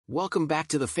Welcome back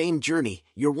to the Fame Journey,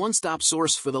 your one-stop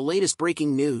source for the latest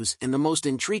breaking news and the most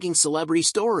intriguing celebrity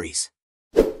stories.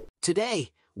 Today,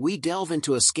 we delve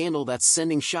into a scandal that's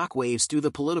sending shockwaves through the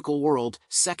political world.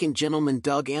 Second Gentleman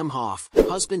Doug Emhoff,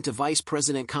 husband to Vice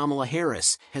President Kamala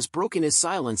Harris, has broken his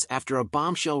silence after a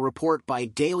bombshell report by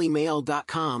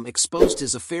dailymail.com exposed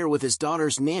his affair with his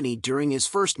daughter's nanny during his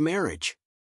first marriage.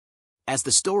 As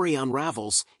the story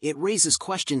unravels, it raises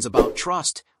questions about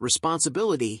trust,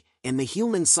 responsibility, and the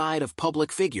human side of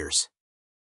public figures.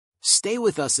 Stay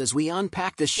with us as we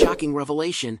unpack this shocking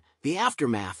revelation, the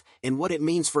aftermath, and what it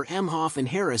means for Emhoff and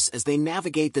Harris as they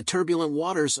navigate the turbulent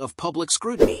waters of public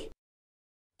scrutiny.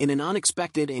 In an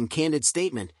unexpected and candid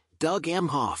statement, Doug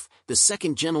Emhoff, the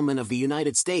second gentleman of the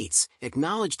United States,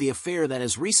 acknowledged the affair that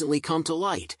has recently come to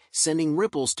light, sending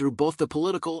ripples through both the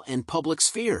political and public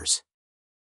spheres.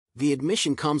 The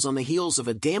admission comes on the heels of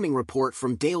a damning report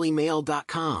from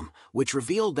dailymail.com, which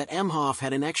revealed that Emhoff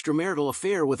had an extramarital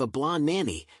affair with a blonde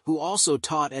nanny, who also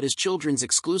taught at his children's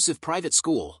exclusive private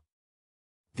school.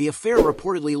 The affair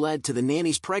reportedly led to the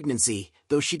nanny's pregnancy,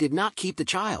 though she did not keep the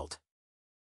child.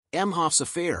 Emhoff's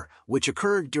affair, which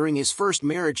occurred during his first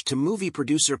marriage to movie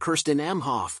producer Kirsten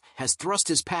Emhoff, has thrust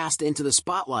his past into the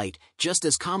spotlight, just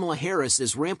as Kamala Harris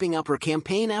is ramping up her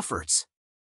campaign efforts.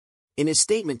 In his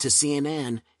statement to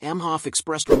CNN, Emhoff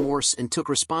expressed remorse and took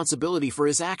responsibility for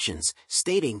his actions,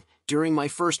 stating, "During my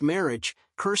first marriage,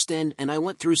 Kirsten and I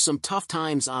went through some tough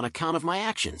times on account of my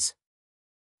actions.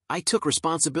 I took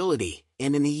responsibility,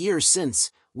 and in the years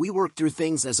since, we worked through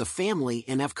things as a family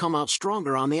and have come out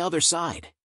stronger on the other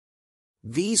side."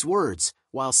 These words,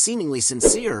 while seemingly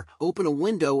sincere, open a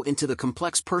window into the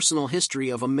complex personal history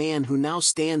of a man who now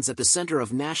stands at the center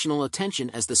of national attention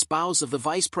as the spouse of the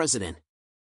vice president.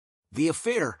 The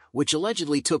affair, which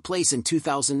allegedly took place in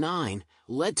 2009,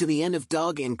 led to the end of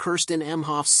Doug and Kirsten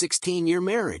Emhoff's 16-year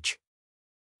marriage.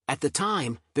 At the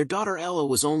time, their daughter Ella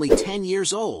was only 10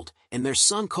 years old, and their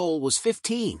son Cole was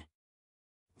 15.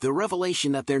 The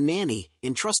revelation that their nanny,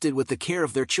 entrusted with the care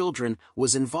of their children,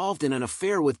 was involved in an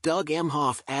affair with Doug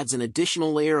Emhoff adds an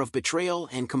additional layer of betrayal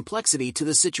and complexity to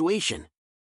the situation.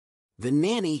 The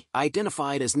nanny,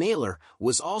 identified as Naylor,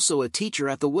 was also a teacher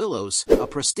at the Willows, a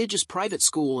prestigious private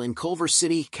school in Culver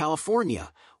City,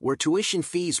 California, where tuition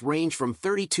fees range from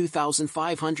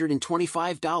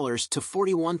 $32,525 to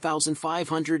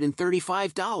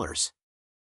 $41,535.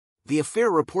 The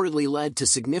affair reportedly led to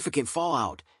significant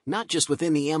fallout, not just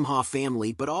within the Emhoff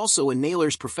family but also in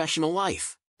Naylor's professional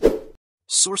life.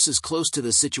 Sources close to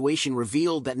the situation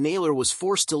revealed that Naylor was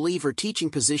forced to leave her teaching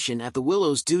position at the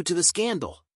Willows due to the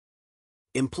scandal.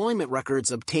 Employment records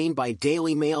obtained by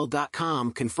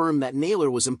dailymail.com confirm that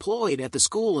Naylor was employed at the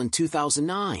school in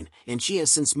 2009, and she has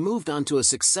since moved on to a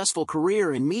successful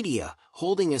career in media,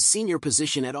 holding a senior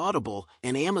position at Audible,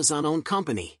 an Amazon-owned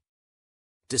company.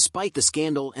 Despite the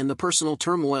scandal and the personal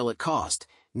turmoil it caused,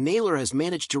 Naylor has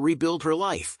managed to rebuild her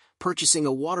life, purchasing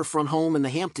a waterfront home in the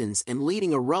Hamptons and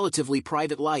leading a relatively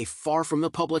private life far from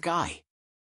the public eye.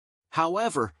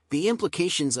 However, the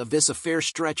implications of this affair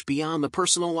stretch beyond the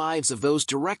personal lives of those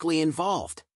directly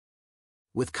involved.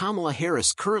 With Kamala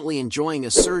Harris currently enjoying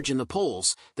a surge in the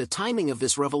polls, the timing of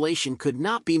this revelation could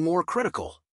not be more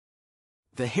critical.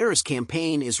 The Harris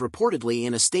campaign is reportedly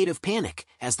in a state of panic,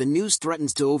 as the news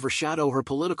threatens to overshadow her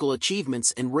political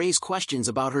achievements and raise questions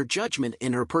about her judgment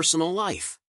in her personal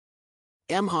life.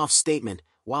 Emhoff's statement,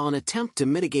 while an attempt to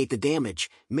mitigate the damage,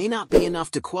 may not be enough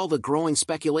to quell the growing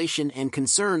speculation and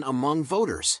concern among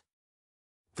voters.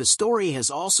 The story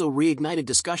has also reignited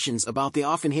discussions about the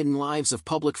often hidden lives of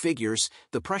public figures,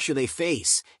 the pressure they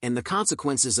face, and the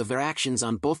consequences of their actions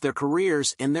on both their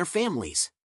careers and their families.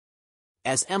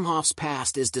 As Emhoff's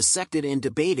past is dissected and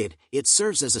debated, it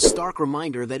serves as a stark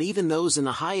reminder that even those in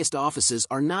the highest offices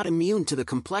are not immune to the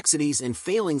complexities and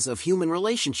failings of human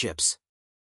relationships.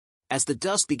 As the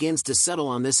dust begins to settle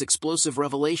on this explosive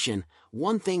revelation,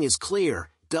 one thing is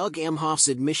clear: Doug Emhoff's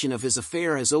admission of his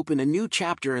affair has opened a new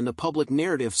chapter in the public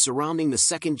narrative surrounding the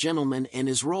second gentleman and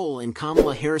his role in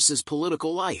Kamala Harris's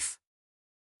political life.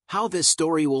 How this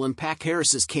story will impact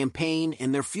Harris's campaign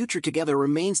and their future together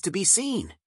remains to be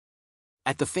seen.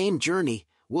 At the Fame Journey,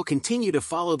 we'll continue to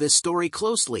follow this story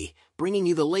closely, bringing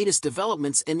you the latest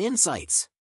developments and insights.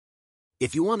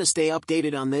 If you want to stay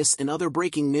updated on this and other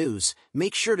breaking news,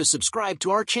 make sure to subscribe to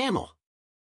our channel.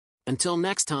 Until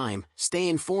next time, stay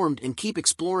informed and keep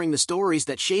exploring the stories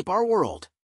that shape our world.